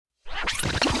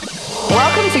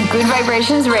Welcome to Good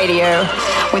Vibrations Radio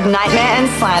with Nightmare and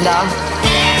Slander.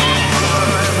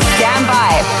 Stand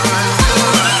by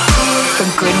for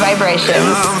Good Vibrations.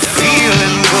 I'm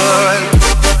feeling good.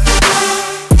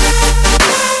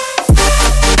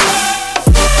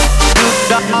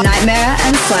 Nightmare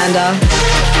and Slander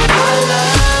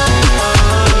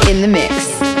in the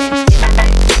mix.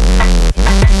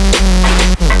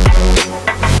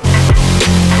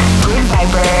 Good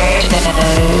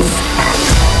Vibrations.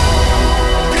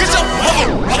 Get your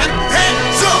motherfucking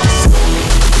hands up.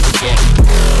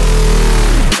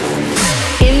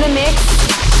 In the mix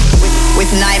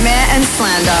with Nightmare and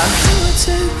Slander.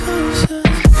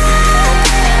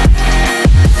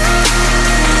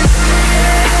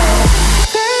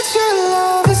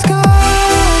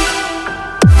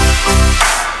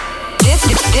 This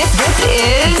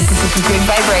is Good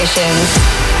Vibrations.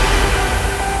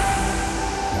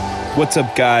 What's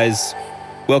up, guys?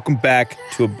 Welcome back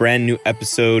to a brand new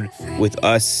episode with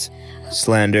us,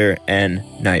 Slander and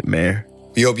Nightmare.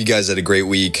 We hope you guys had a great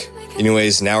week.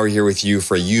 Anyways, now we're here with you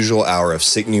for a usual hour of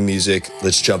sick new music.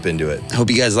 Let's jump into it. I hope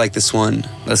you guys like this one.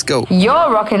 Let's go.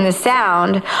 You're rocking the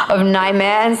sound of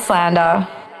Nightmare and Slander.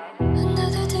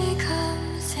 Another day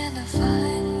comes and I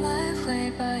find my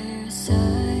way by your side.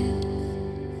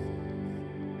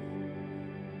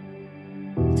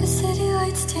 The city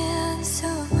lights stand so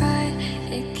bright,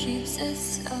 it keeps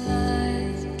us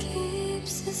alive,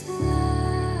 keeps us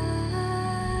alive.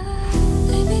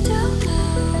 Lay me down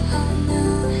now, oh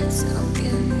no, so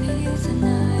give me the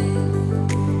night.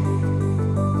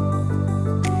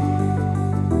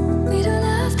 We don't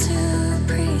have to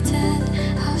pretend,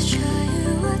 I'll show you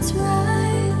what's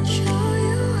right, show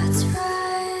you what's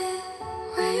right.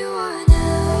 Where you are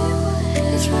now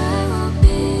is where I will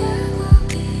be.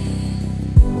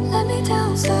 Let me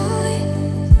down slowly.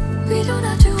 We don't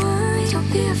have to worry. Don't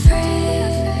be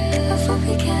afraid of what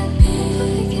we can't be.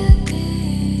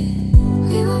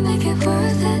 We will make it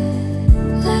worth it.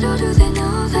 Little do they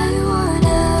know that you are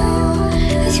now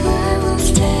is where I will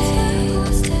stay.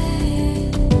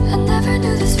 I never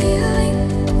knew this feeling.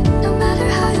 No matter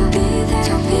how you'll be there,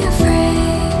 don't be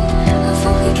afraid of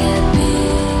what we can't be.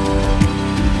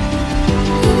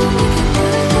 We will make it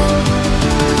worth it.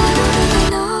 Little do they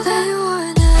know that you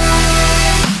are now.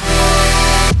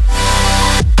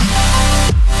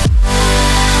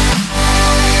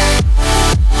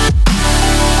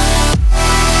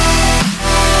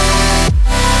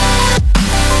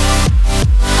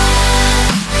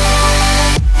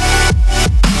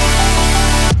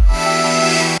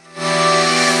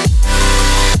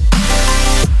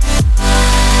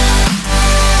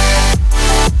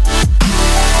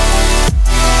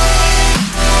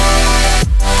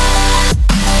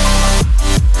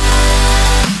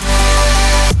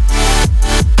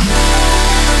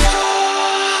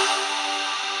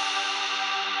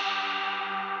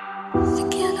 The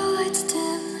candlelight's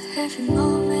dim, every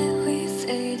moment we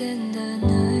fade in the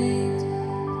night.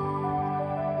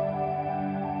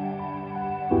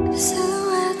 The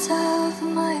silhouette of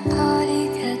my body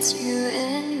gets you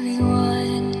in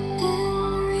rewind,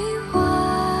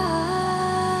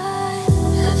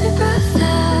 Every breath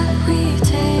that we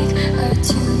take, our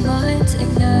two minds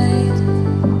ignite.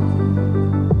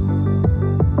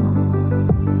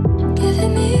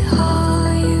 Giving me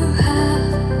all you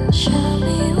have, show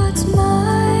me what's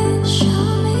mine,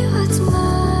 show me what's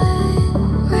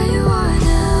mine. Where you are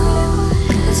now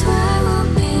is where I will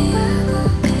be.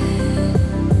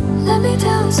 Let me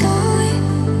down slowly.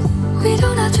 We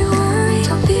don't have to worry.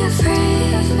 Don't be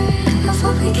afraid of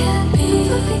what we can't be.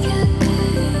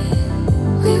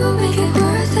 We will make it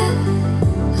worth it.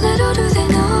 Little do they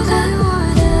know that you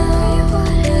are now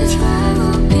is where I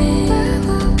will be.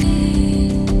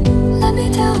 Let me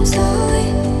down slowly.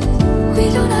 We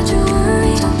don't have to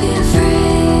worry. Don't be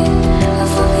afraid of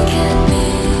what we can't be.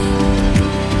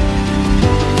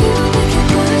 We will make it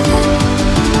worth it.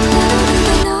 Little do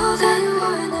they know that you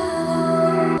are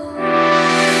now.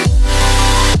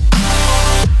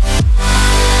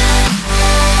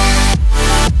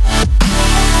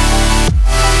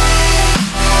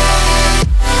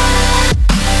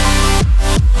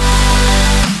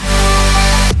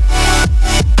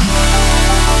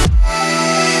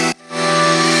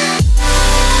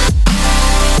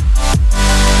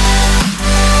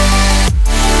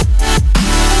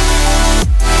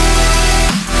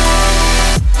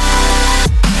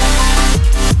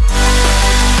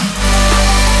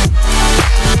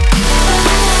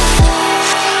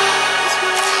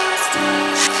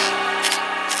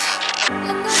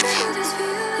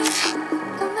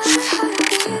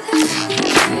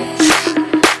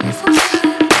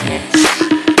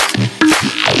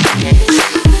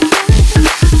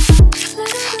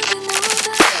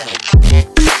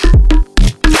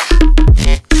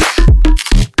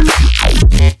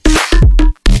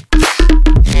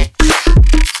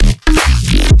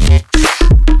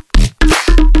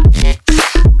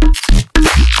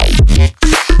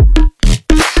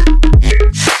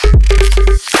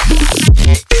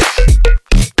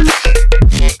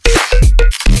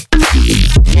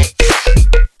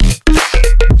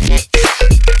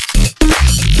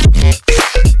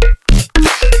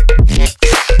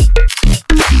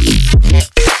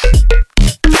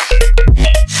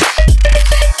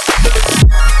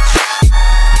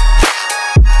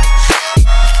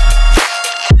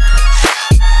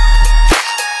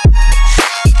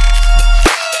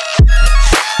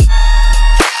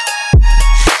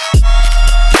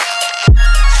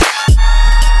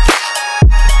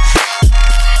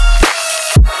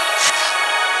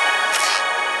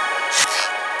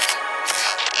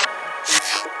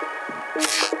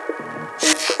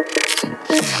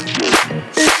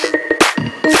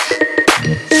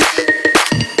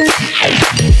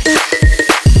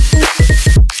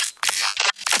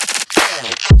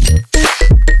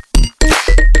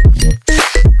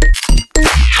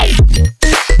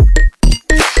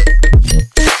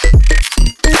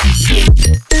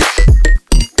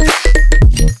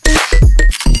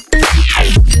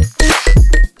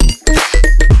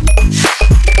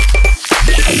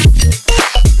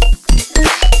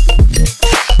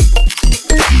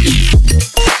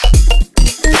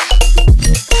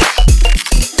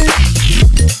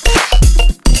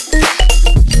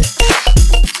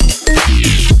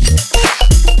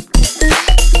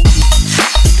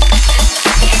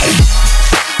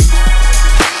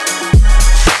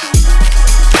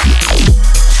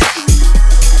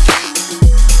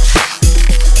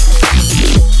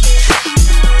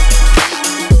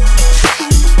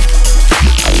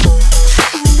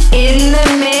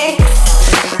 the mix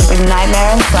with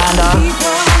Nightmare and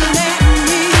Slander.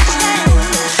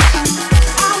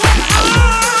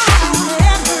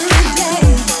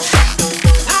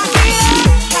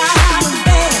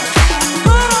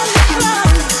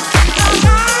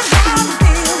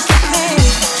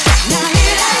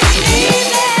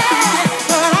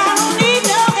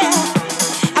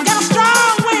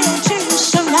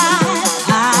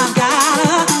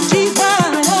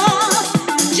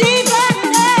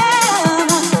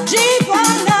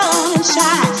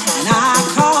 Inside, and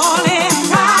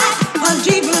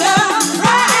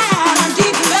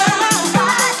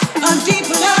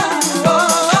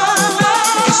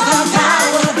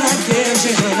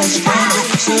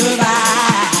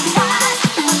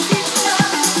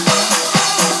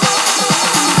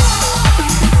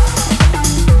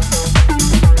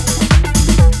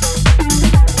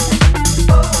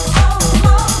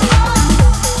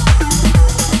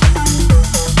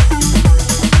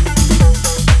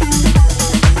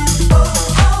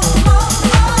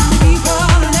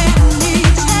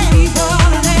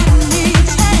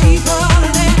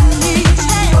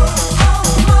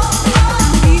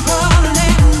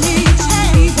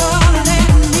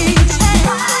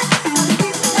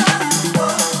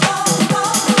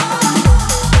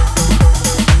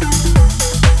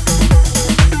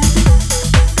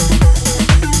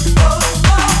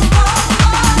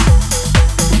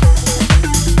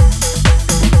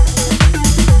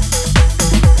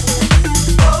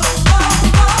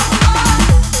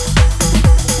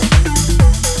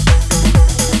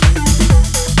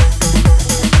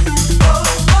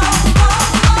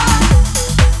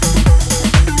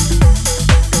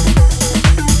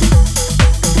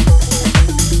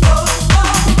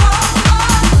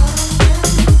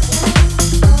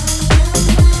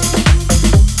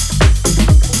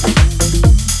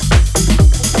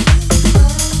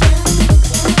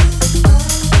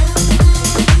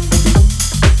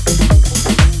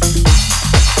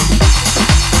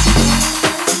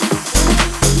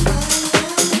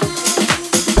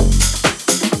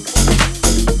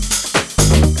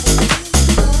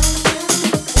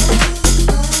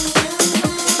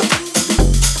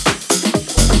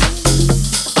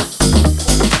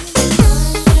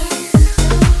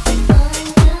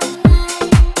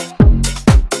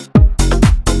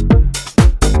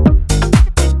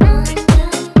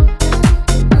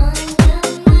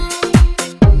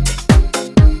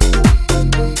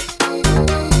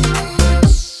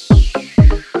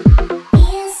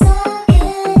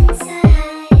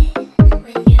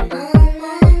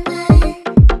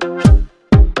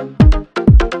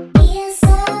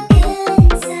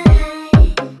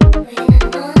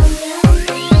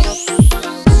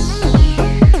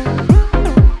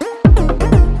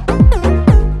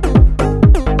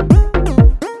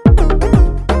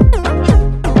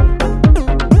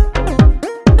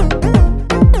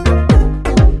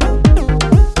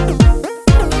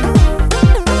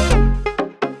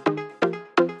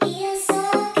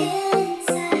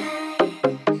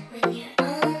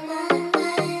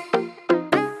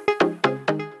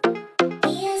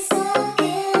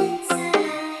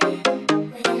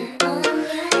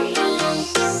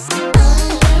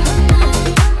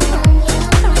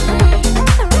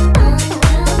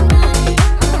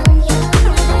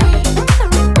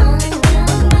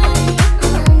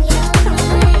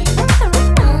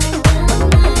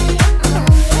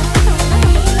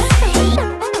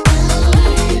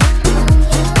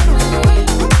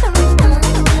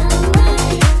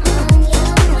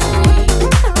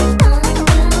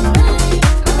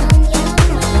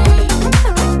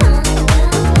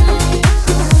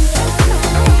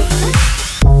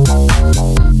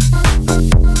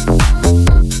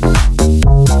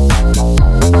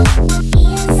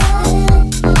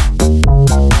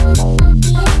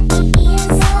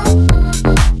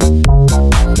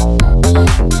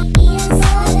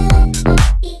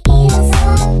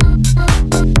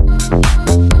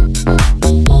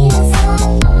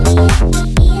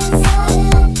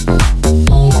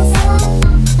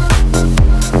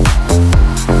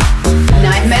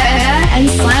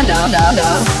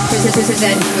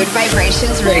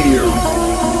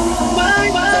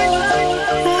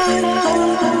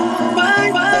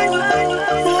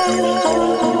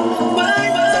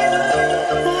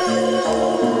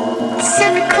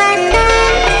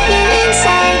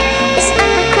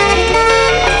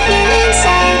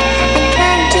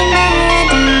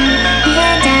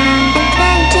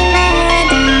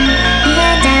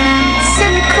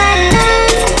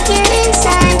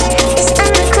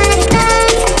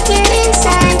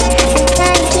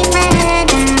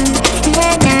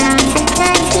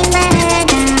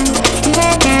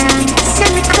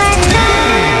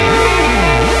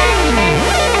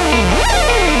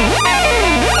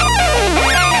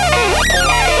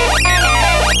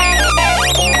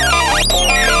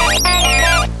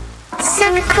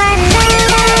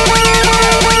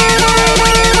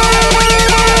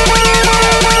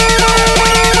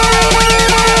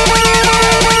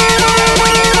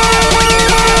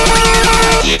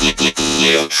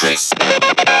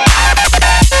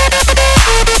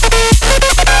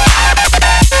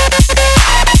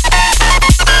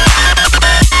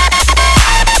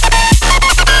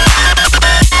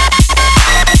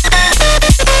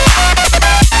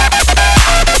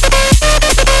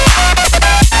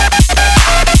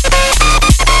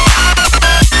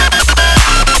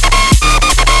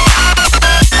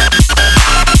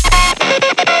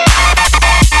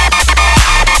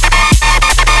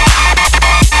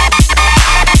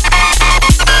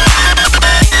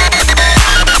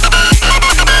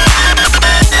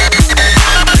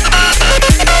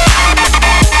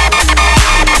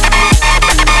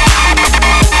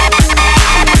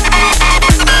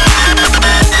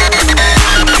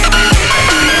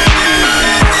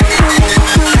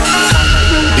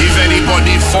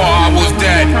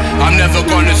I'm never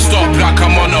gonna stop like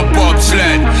I'm on a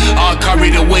bobsled. I'll carry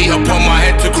the weight upon my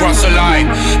head to cross a line.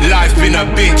 Life's been a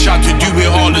bitch, had to do it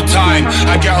all the time.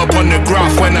 I get up on the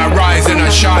graph when I rise and I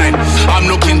shine. I'm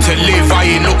looking to live, I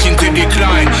ain't looking to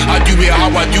decline. I do it how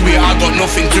I do it, I got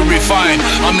nothing to refine.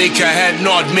 I make a head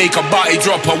nod, make a body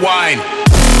drop a whine.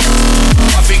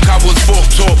 I think I was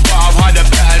fucked up, but I've had a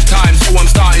better time, so I'm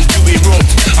starting to erupt.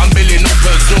 I'm building up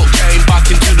a zook, getting back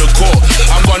into the court.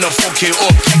 I'm gonna fuck it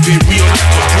up, keep it real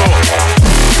like a pro.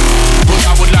 But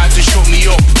I would like to shut me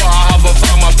up, but I haven't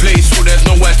found my place, so there's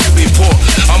nowhere to be put.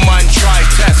 A man try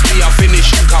test me, I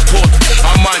finish in kaput.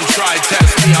 A man try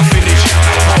test me, I finish in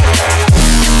kaput.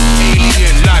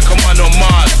 Alien like a man on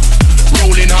Mars,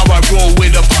 rolling how I roll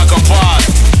with a pack of bars.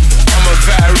 I'm a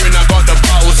veteran, I got the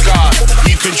battle scar.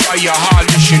 You can try your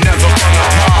hardest, you never come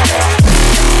apart.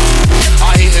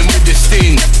 I hit him with the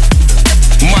sting.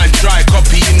 Man try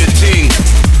copying the thing.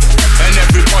 And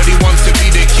everybody wants to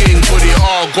be the king, but it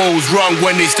all goes wrong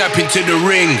when they step into the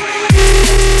ring.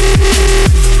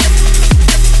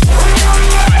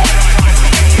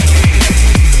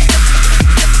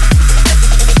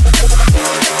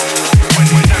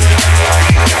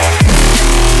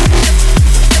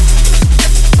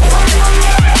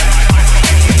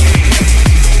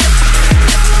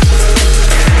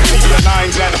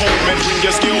 At home and bring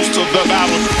your skills to the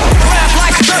battle. Clap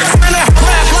like dirt spinner,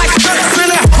 clap like dirt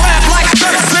spinner, clap like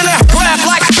dirt spinner, clap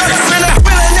like dirt spinner.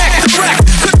 Will a neck wreck,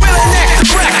 could will a neck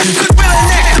wreck, could will a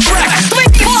neck wreck. 3,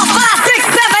 4, 5, 6,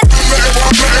 7.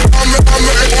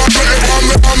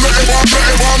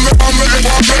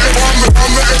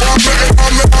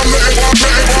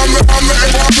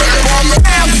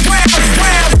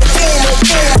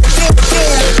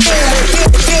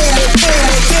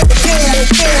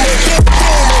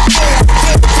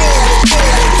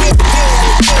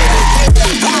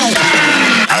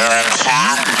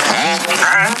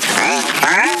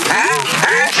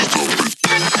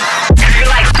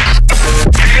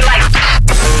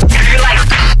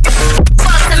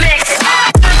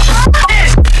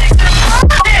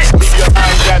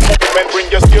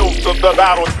 The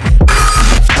battle.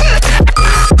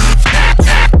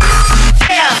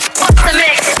 Yeah, what's the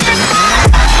mix?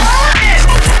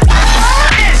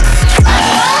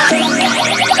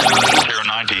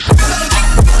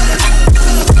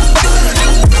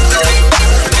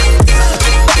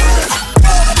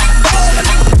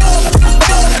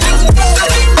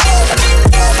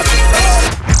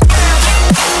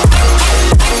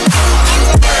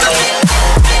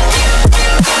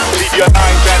 Leave your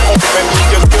nines at home and bring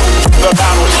your skills to the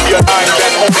battle. Leave your nines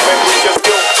at home and bring your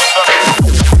skills to the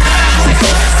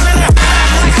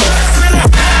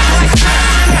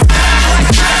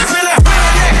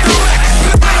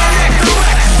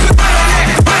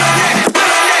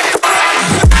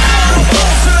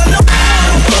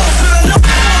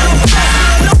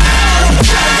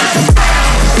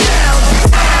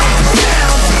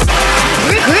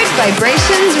Good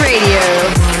Vibrations Radio.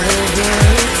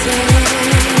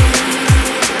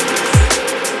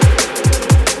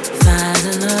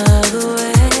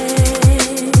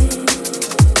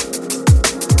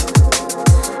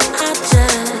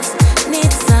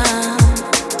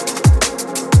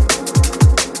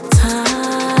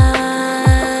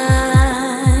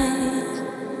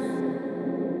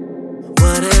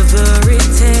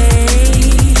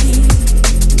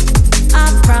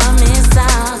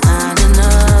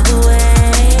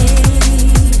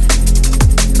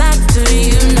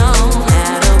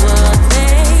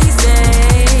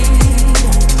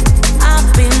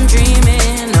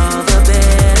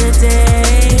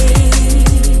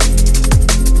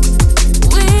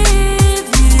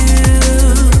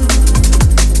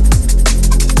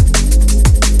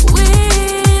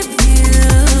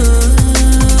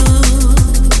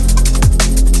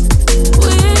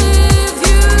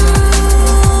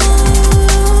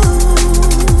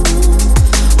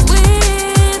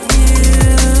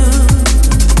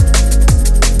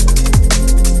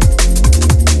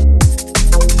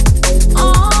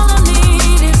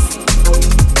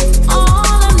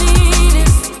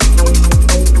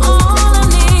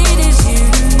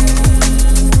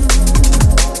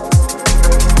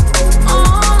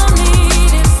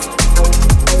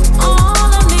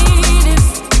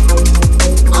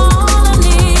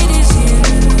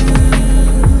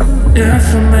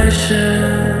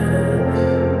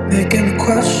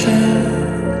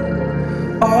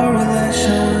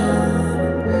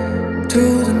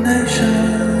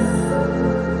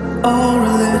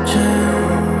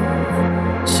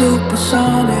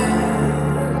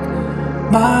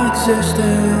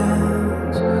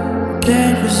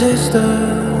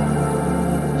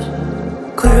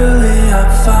 Clearly I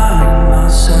find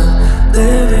myself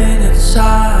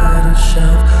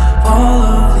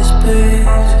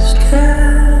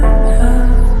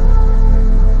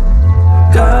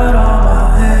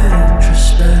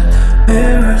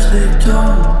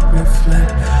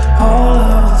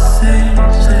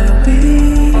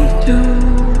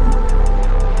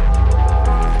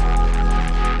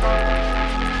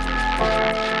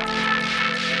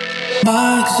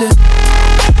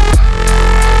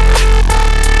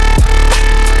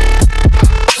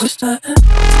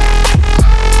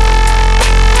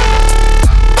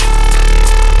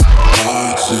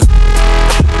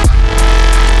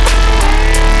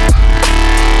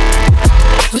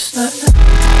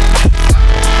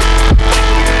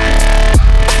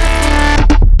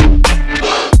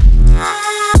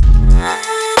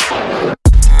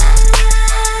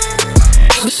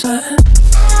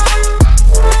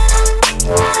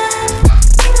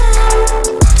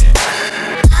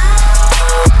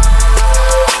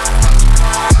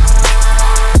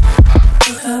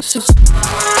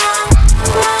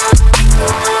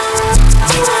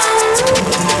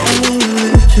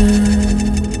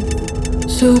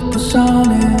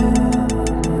Supersonic,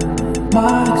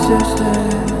 my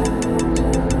existence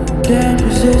can't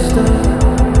resist it,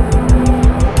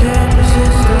 can't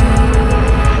resist it.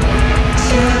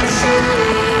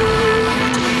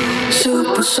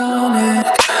 Supersonic.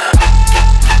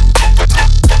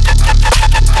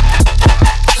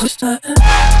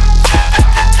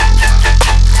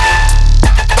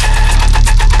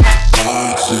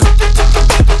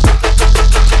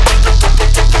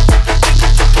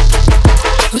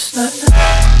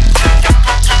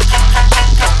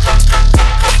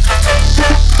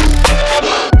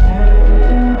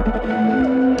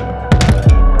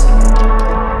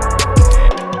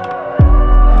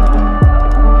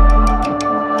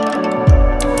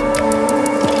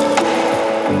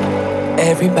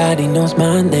 Everybody knows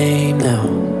my name now,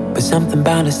 but something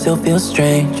about it still feels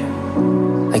strange.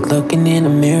 Like looking in a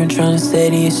mirror trying to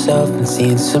steady yourself and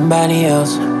seeing somebody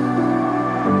else.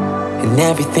 And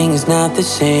everything is not the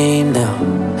same now.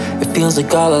 It feels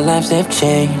like all our lives have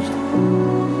changed.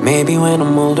 Maybe when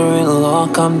I'm older it'll all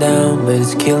calm down, but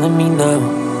it's killing me now.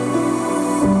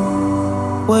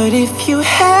 What if you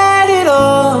had it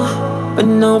all, but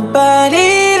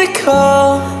nobody to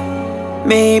call?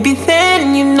 Maybe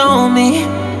then you know me.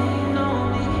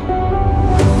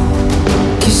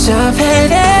 'Cause I've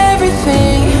had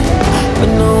everything, but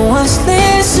no one's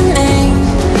listening,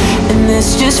 and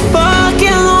it's just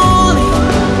fucking lonely.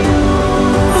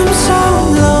 I'm so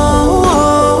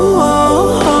lonely,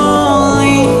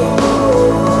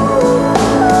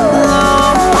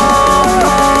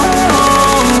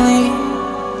 lonely,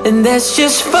 and that's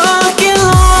just fucking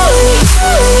lonely.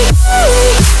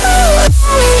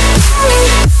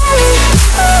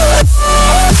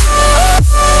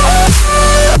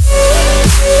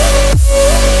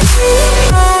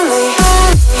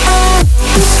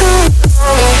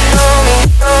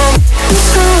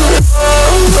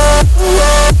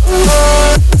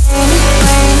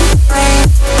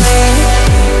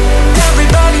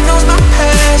 Everybody knows my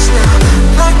past now,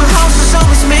 like my house was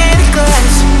always made of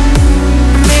glass.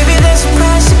 Maybe there's a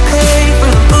price to pay for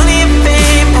the money and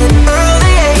fame at an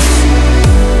early age.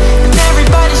 And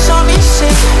everybody saw me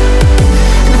sing,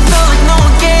 and it felt like no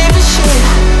one gave a shit.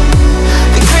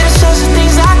 They criticized the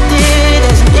things I did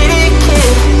as an idiot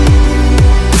kid.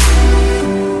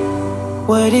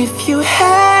 What if you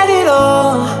had it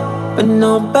all, but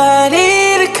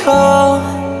nobody to call?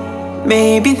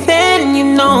 Maybe then you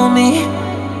know me.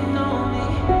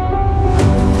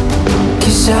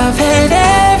 'Cause I've had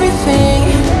everything,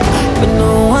 but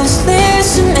no one's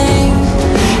listening,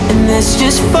 and that's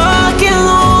just fucking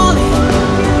lonely.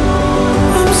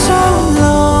 I'm so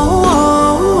lonely,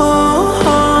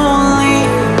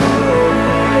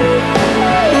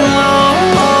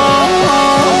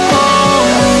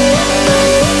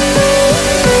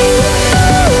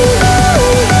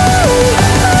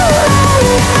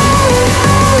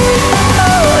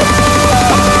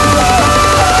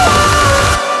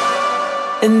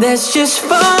 and that's just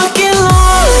fucking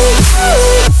lonely.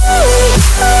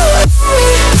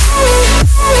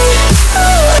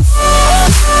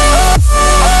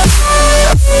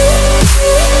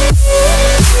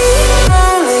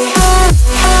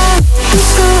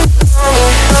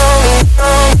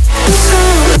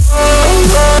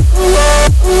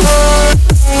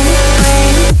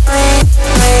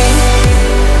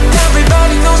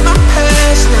 Everybody knows my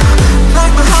past now,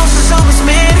 like my house was always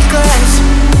made of glass.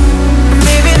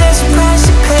 Maybe there's a price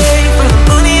to pay for the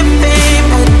money and fame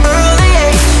at an early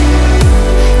age.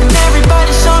 And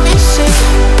everybody saw me sing,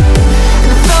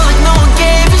 and it felt like no one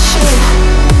gave a shit.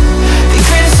 They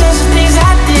criticized the things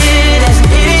I did as an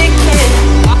idiot kid.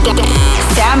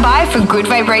 Stand by for Good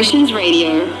Vibrations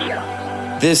Radio.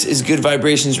 This is Good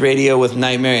Vibrations Radio with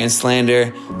Nightmare and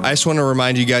Slander. I just want to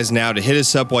remind you guys now to hit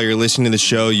us up while you're listening to the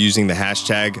show using the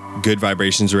hashtag Good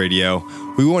Vibrations Radio.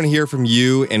 We want to hear from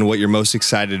you and what you're most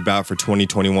excited about for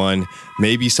 2021.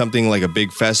 Maybe something like a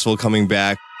big festival coming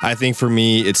back. I think for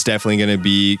me, it's definitely going to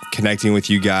be connecting with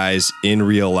you guys in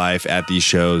real life at these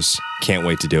shows. Can't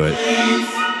wait to do it.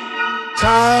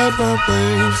 Tired but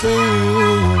waiting for you.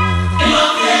 In my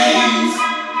veins,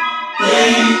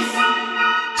 veins.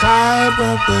 Tired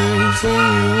but waiting for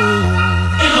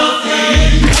you. In my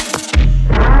veins.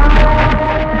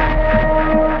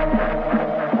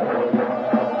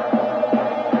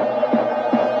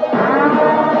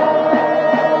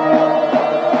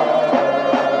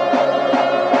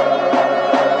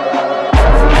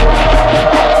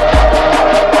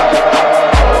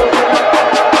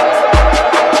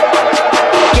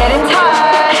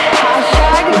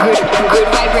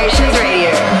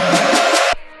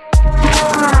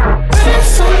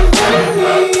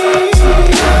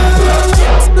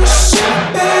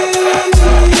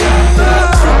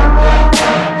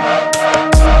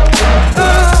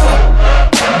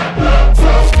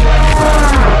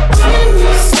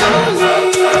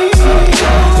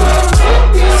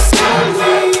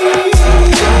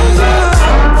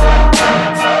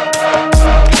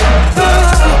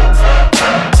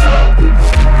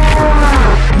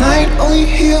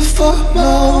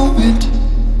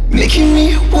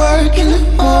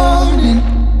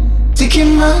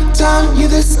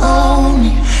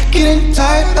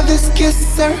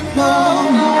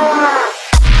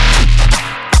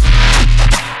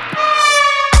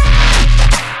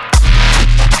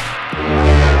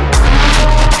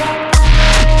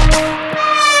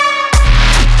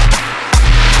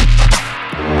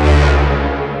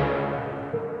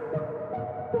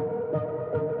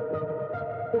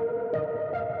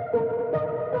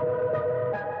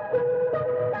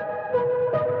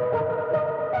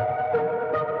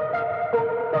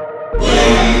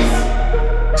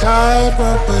 Tired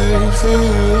but waiting for you.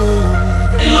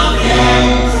 In my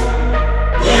veins,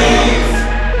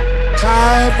 veins.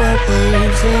 Tired but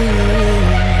waiting for you.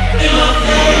 In my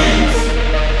veins.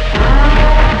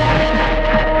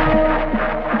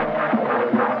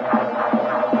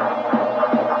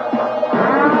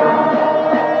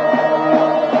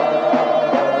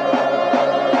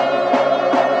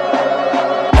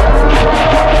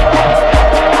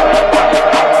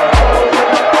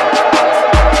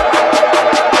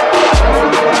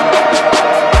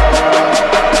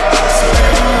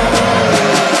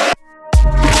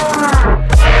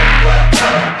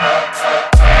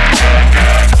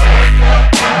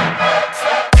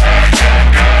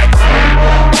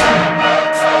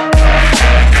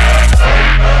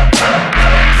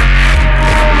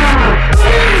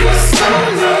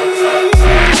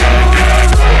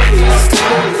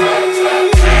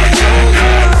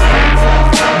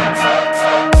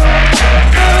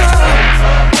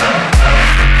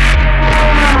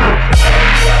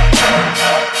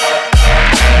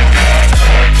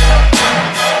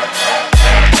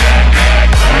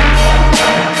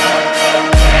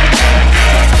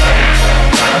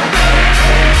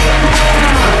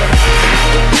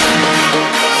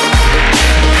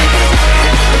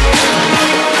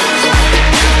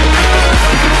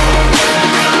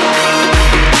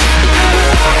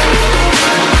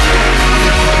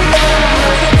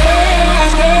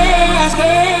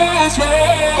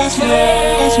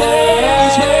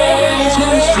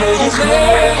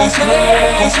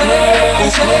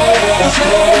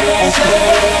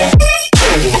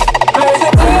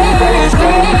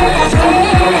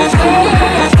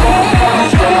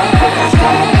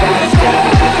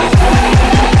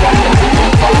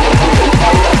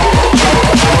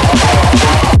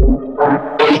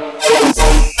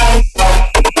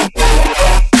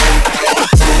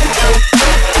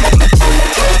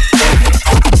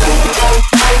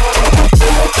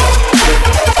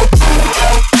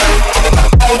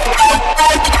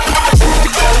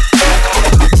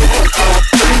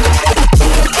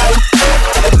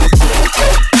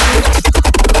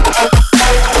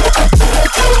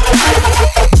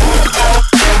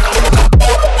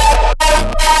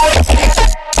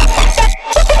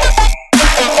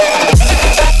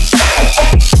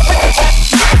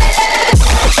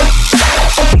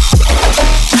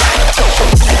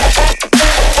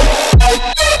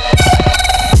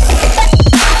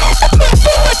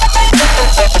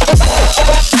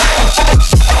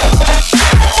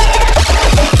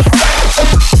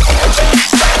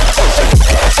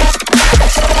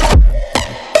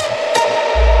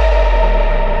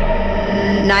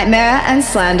 Nightmare and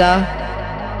Slander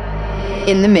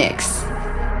in the mix.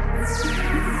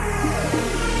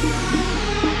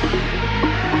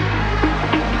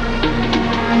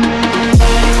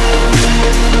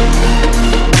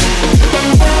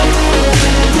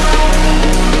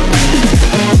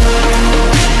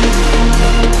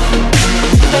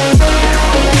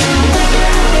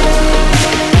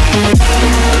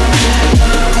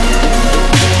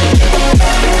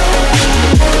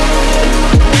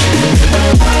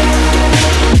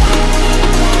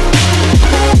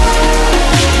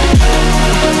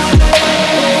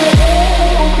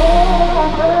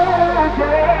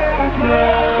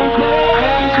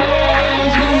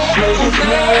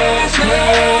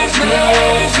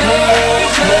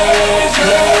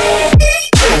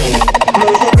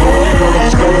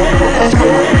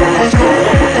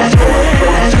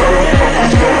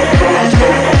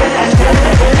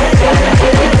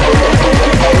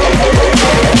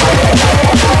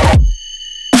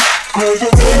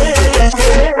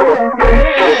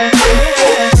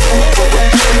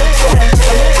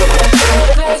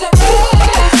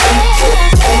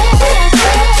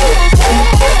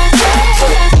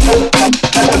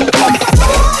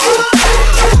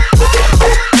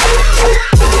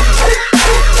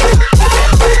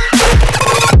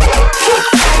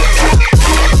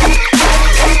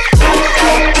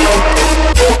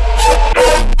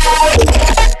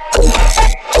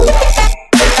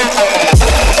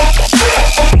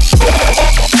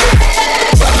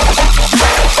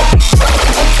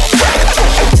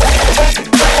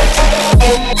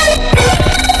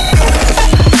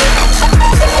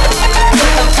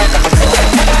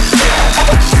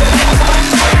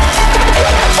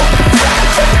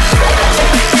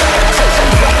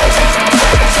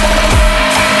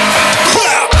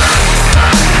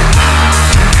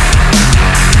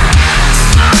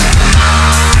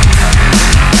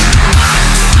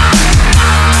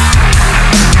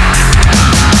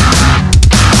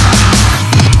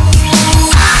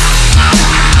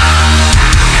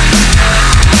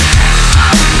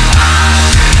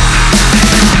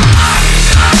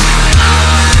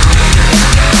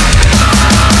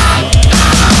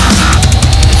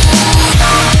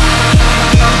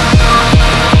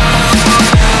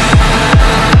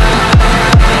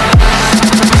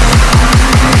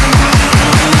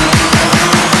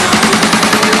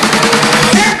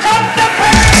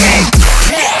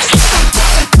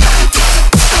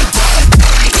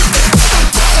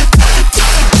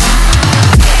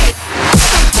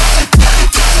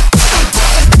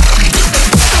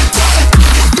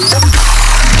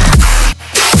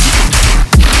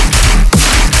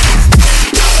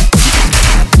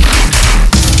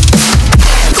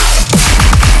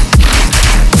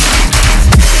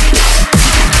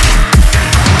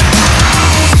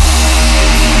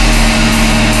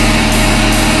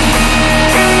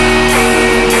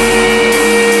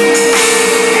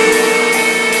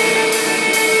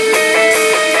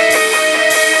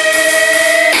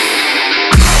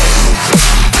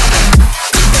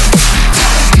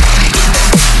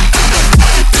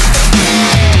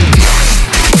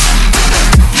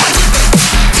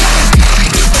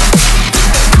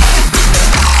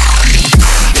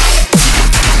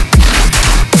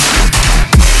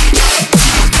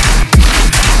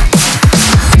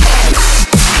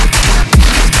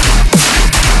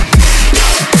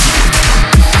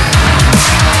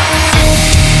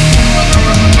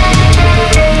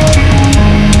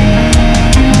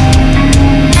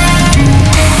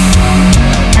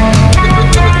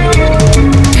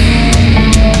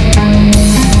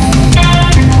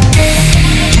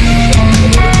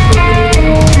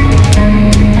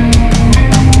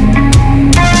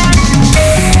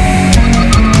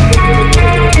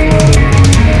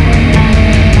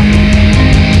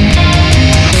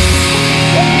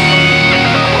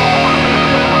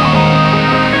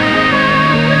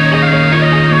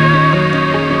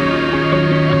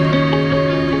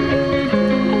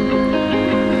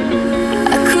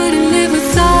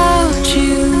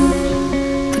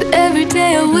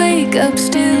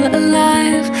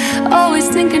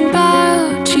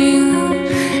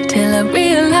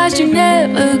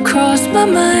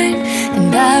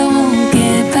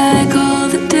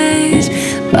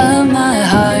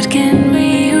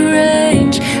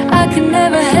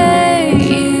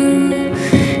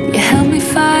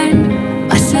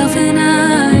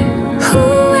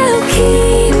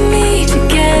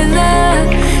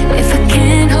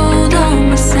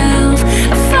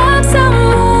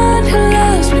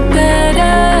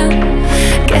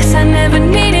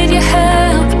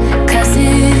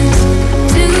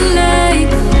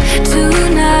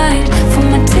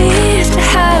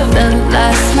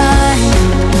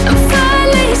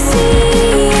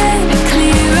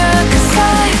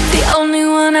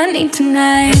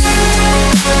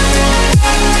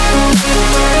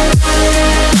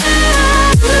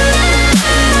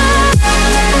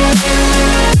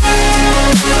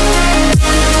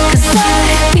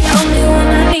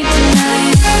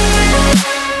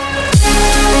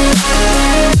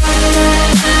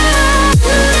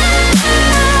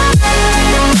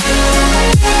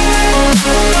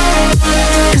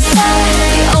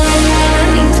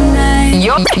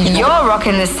 You're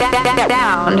rocking the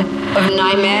sound of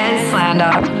Nightmare and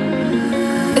Slander.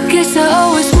 I guess I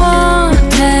always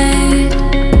wanted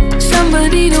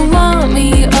somebody to want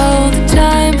me all the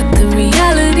time, but the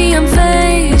reality I'm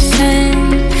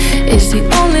facing is the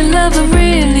only love I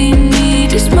really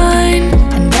need is mine.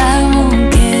 And I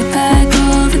won't get back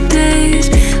all the days,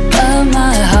 but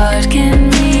my heart can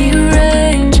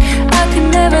rearrange. I could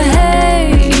never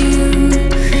hate you.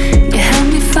 You help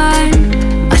me find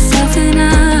myself and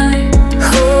I.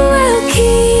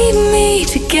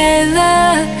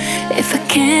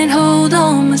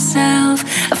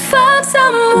 found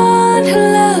someone who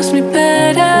loves me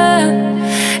better.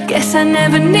 Guess I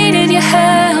never needed your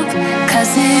help.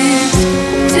 'Cause it's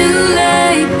too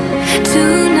late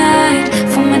tonight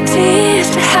for my tears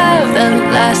to have the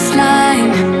last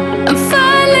line. I'm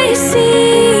finally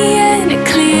seeing it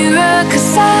clearer,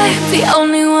 'cause I'm the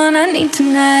only one I need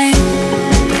tonight.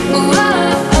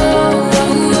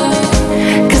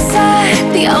 Cause I'm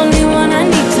the only one I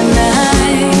need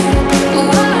tonight.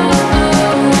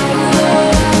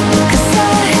 Cause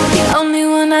I'm the only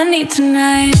one I need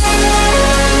tonight.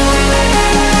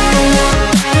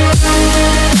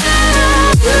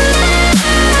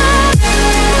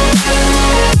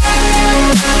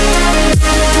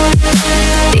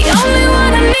 The only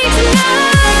one I need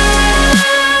tonight.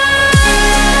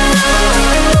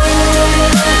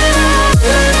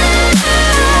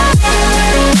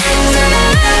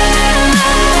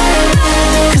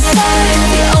 Cause I'm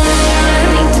the only one I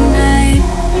need tonight.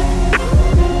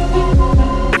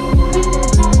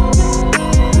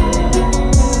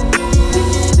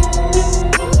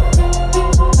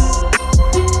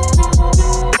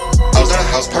 I was at a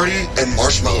house party and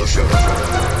Marshmello showed up.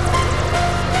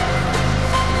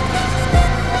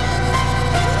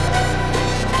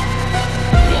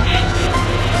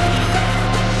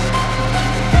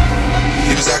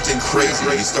 He was acting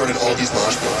crazy. He started all these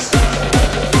mosh pits.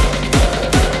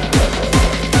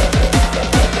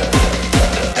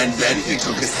 And then he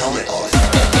took his helmet off.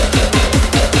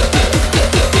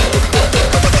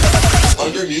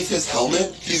 Underneath his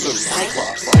helmet, he's a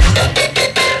Cyclops.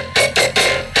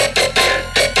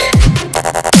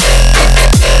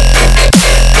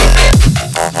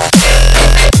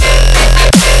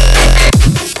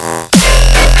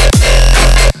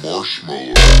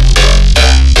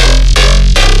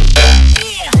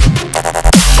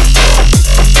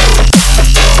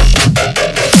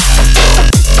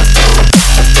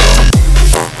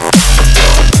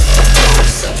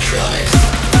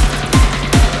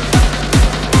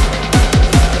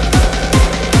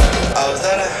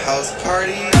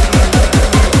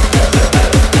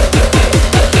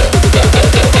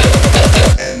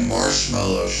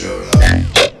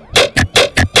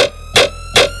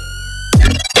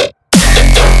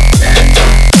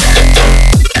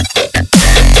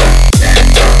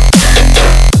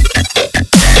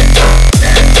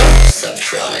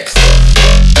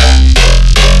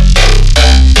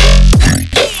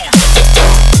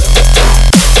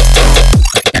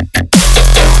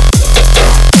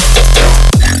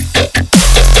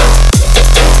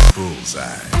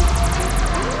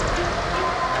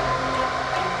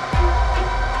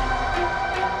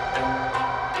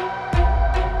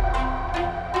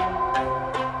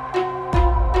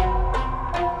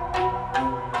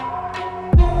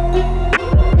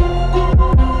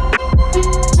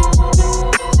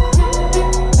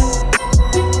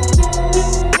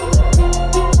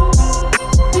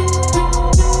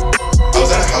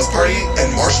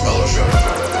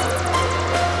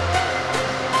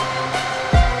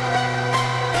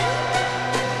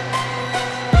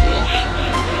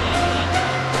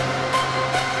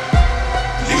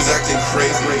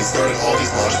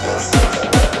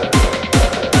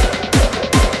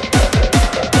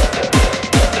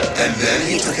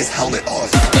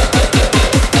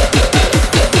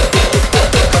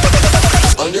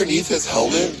 Underneath his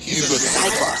helmet, he's a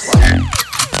Cyclops.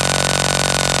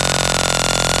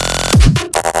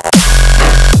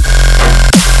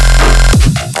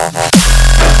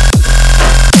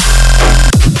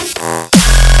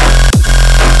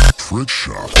 Trick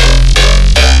shot.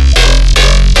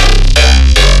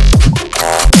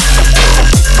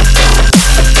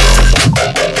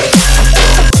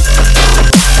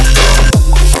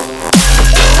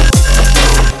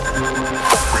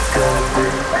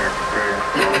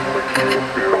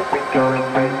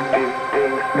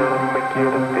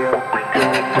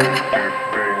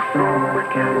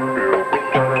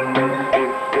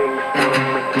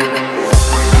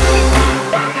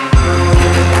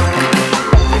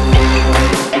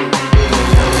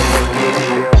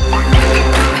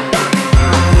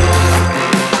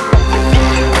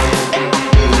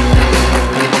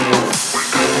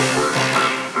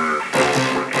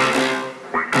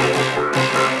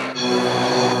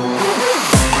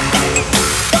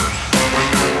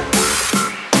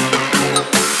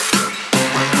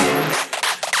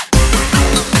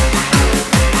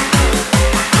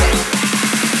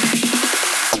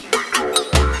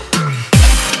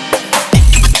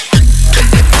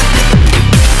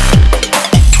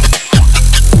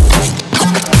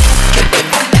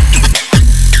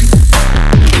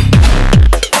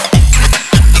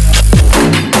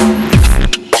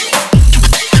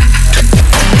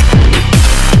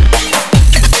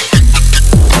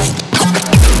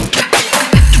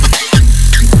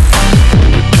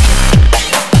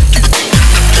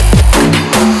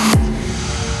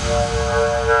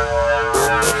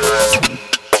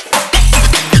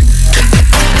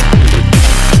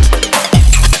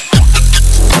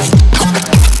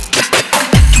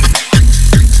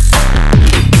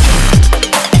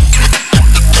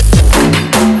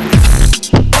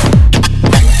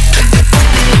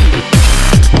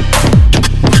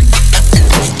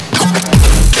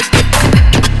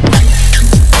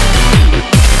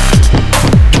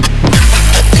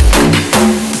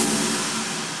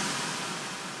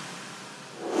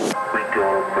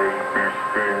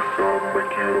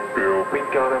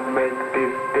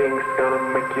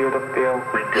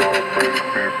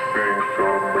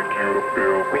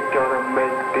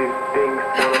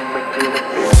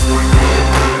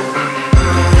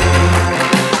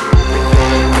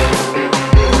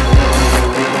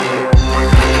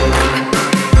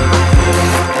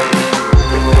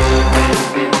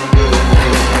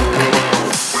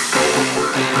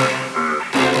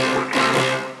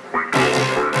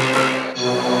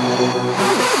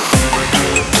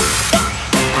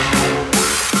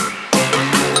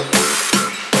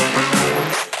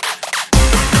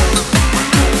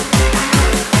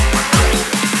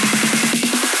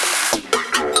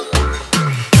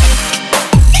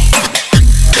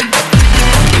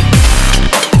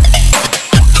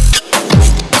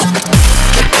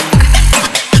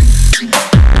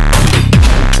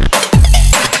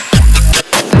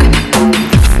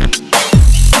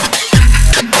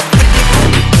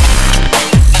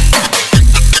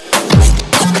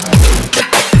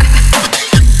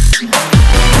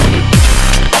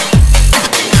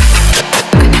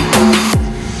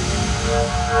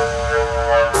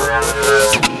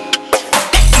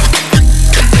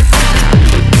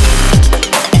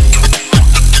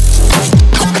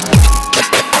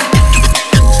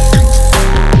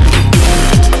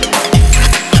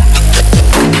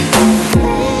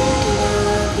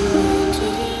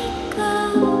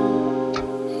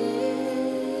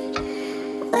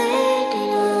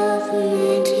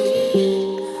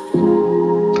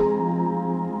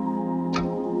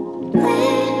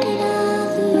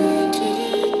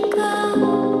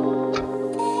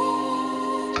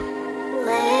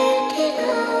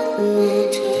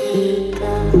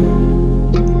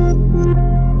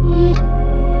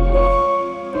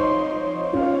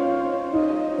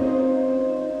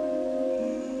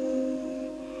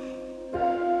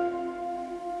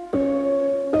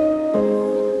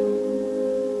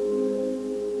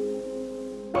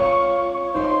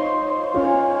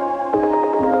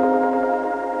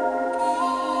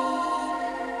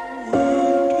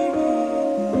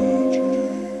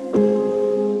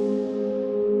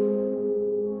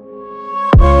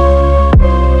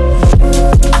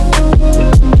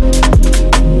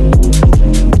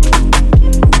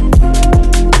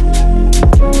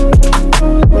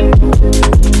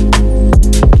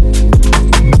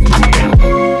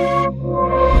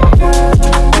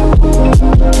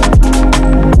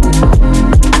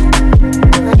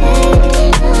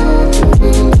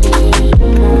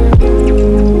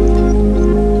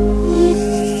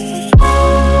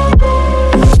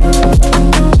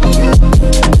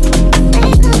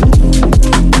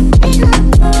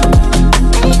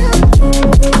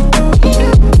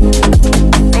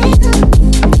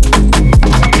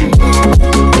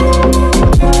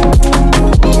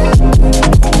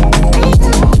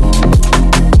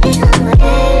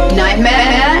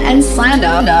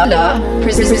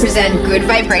 Present Good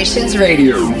Vibrations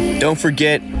Radio. Don't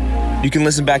forget, you can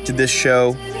listen back to this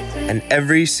show and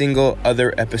every single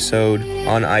other episode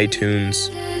on iTunes.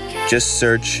 Just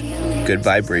search Good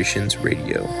Vibrations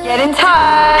Radio. Get in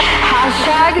touch.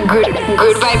 Hashtag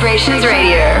Good Vibrations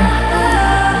Radio.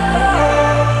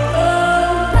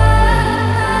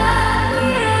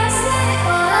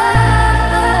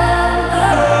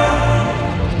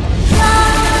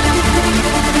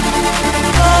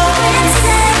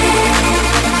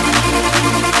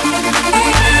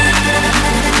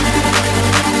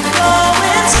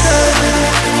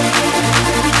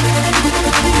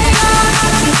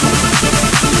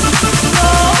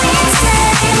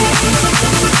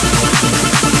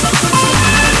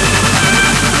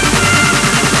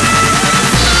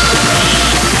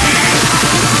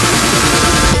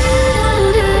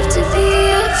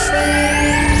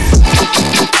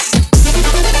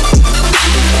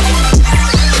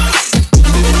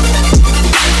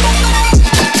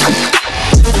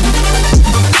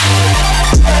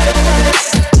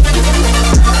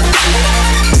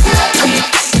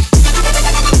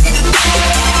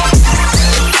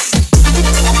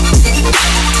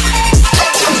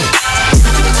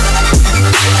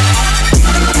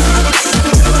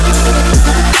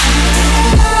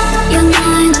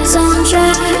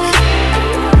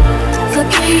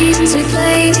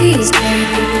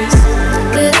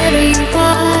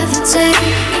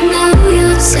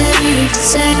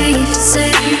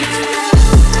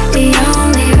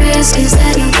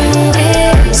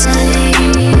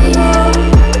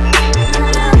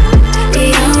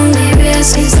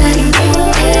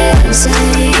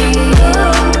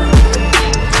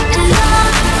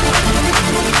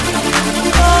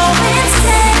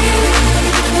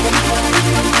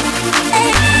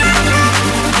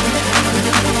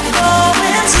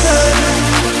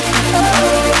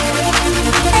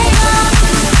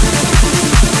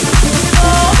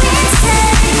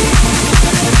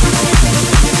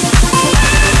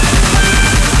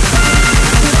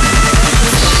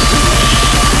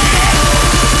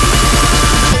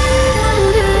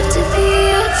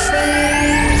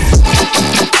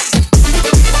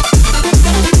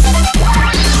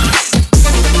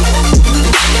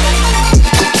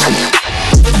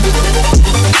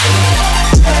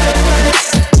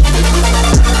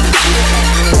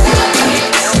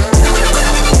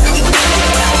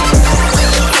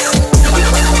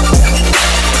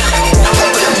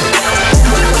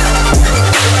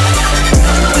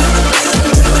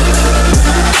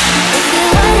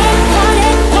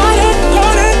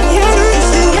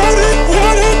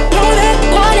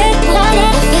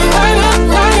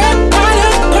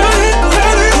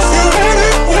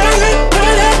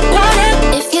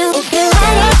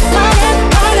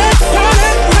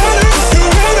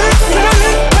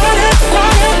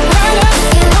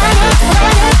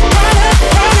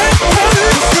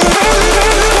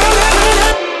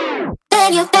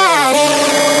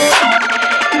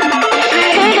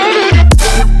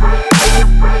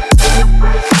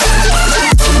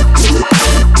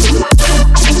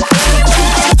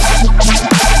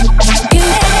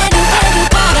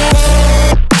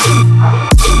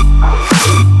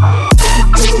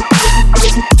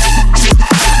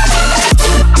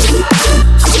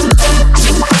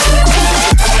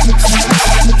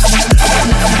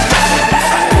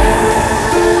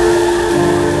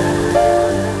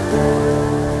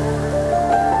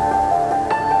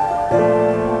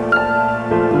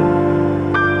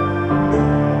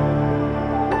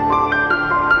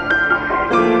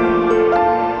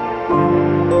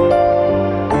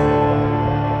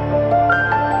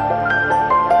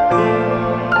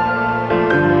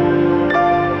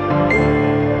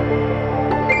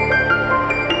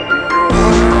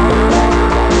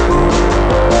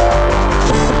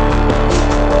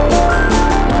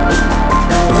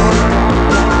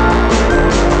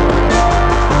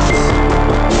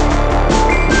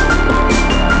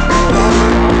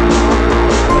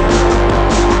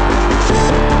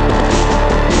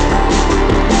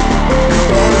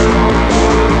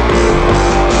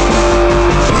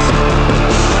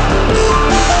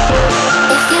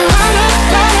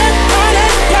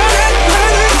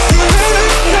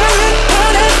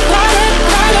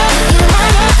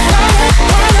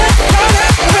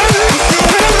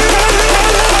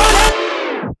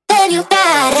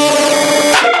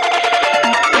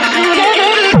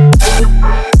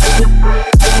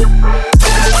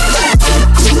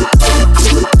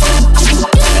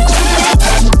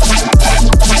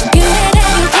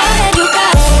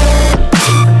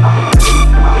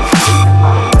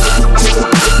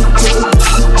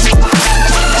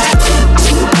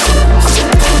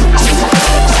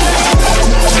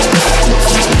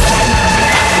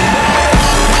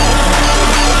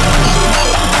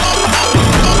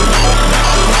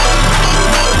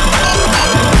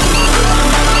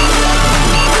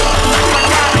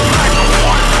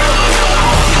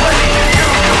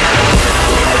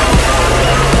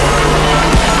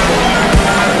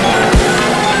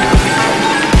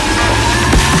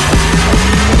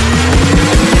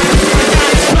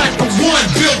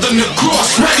 building the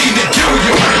cross, ready to kill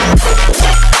you.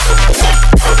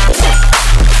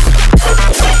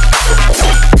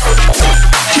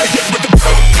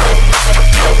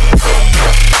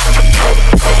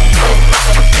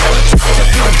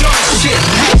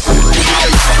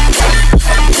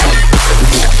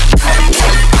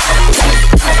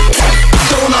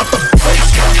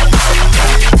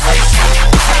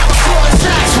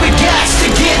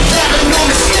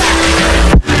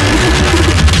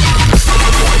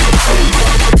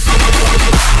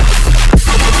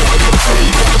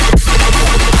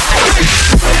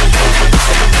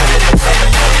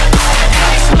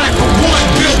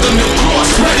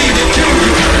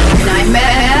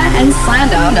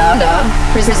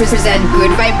 Present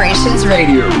Good Vibrations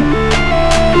Radio.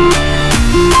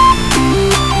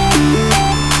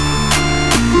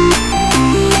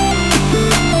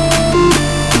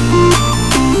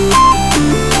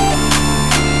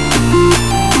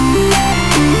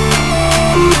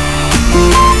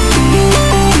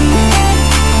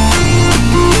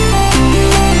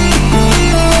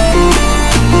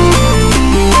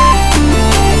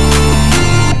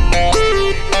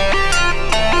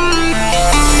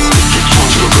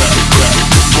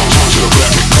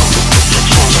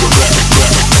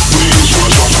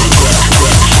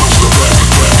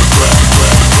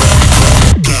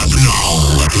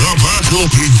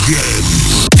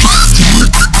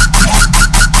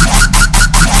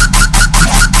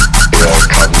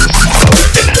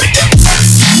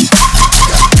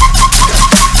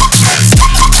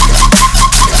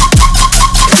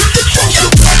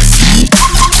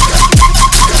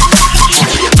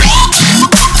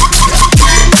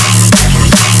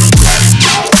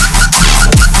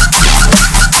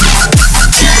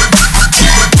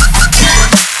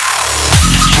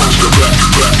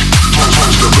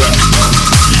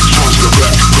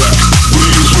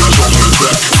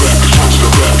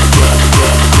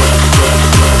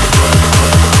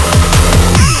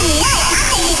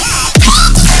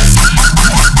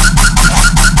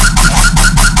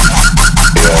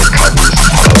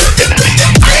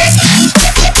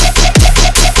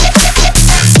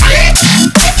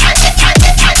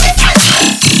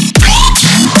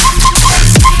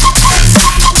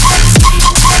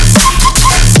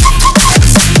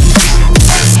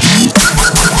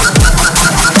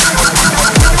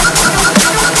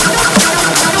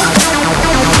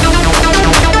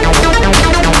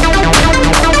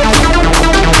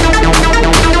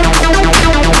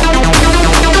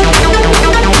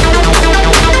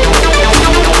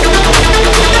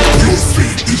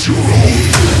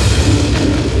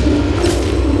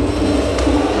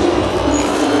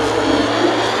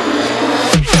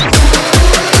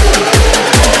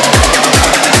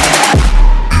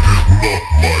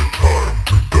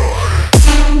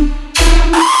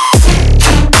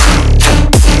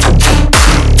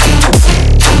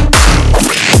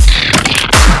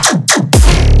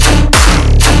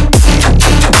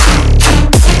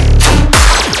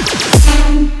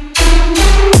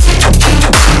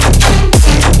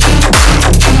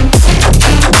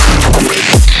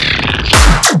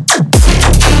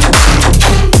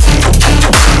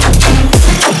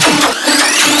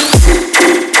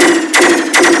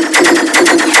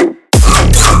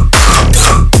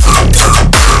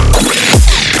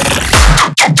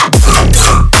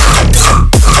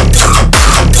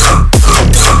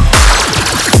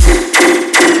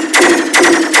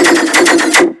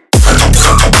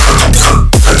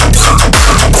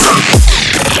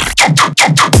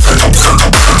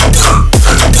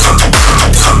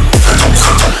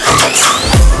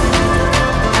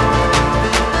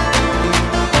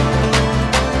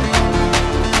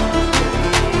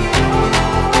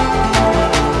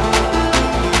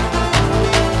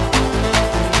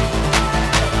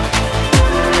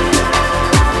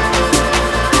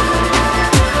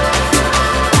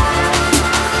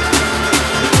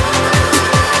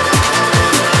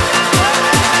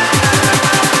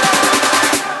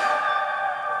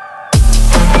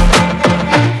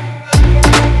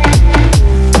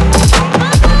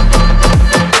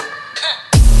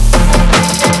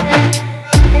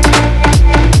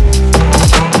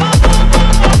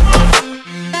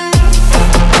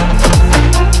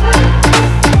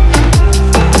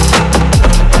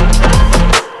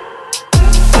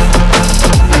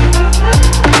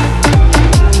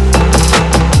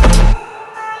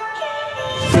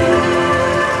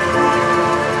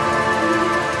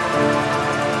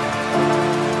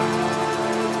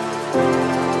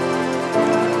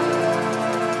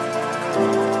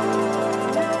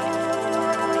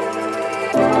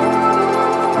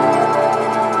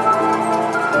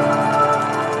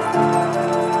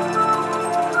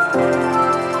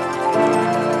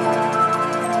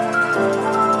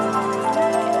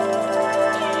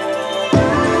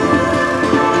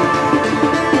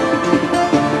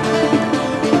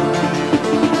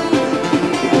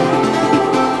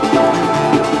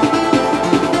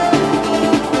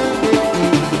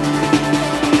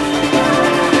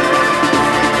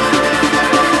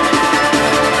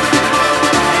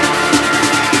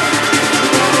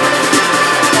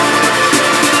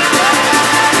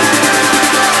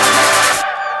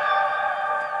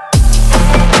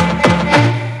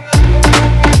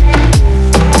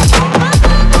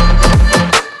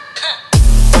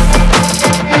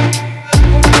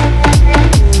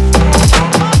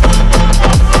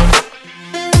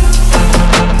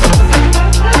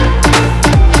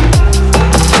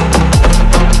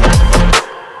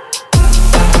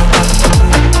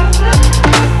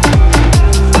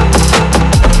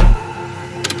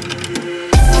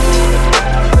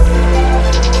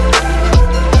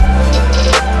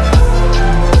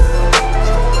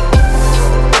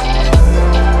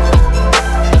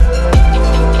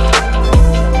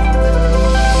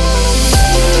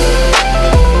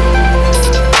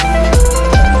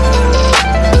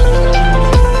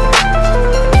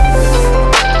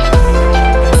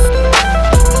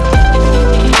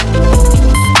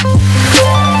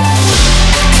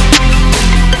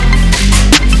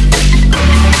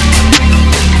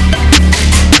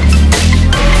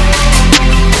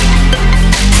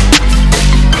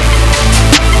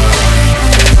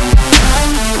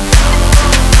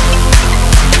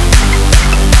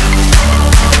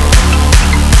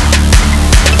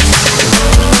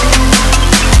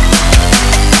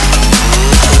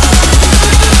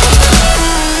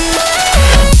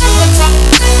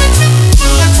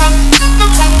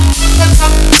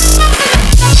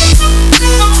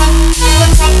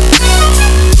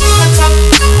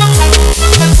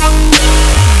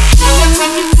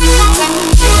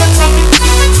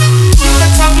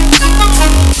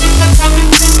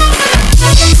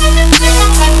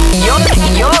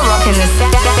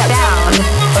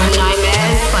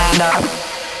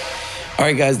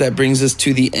 right, guys, that brings us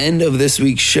to the end of this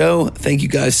week's show. Thank you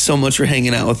guys so much for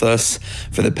hanging out with us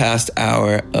for the past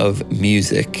hour of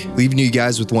music. Leaving you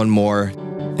guys with one more.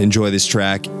 Enjoy this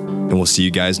track, and we'll see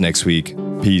you guys next week.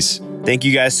 Peace. Thank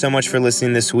you guys so much for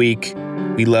listening this week.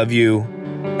 We love you,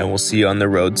 and we'll see you on the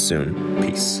road soon.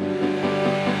 Peace.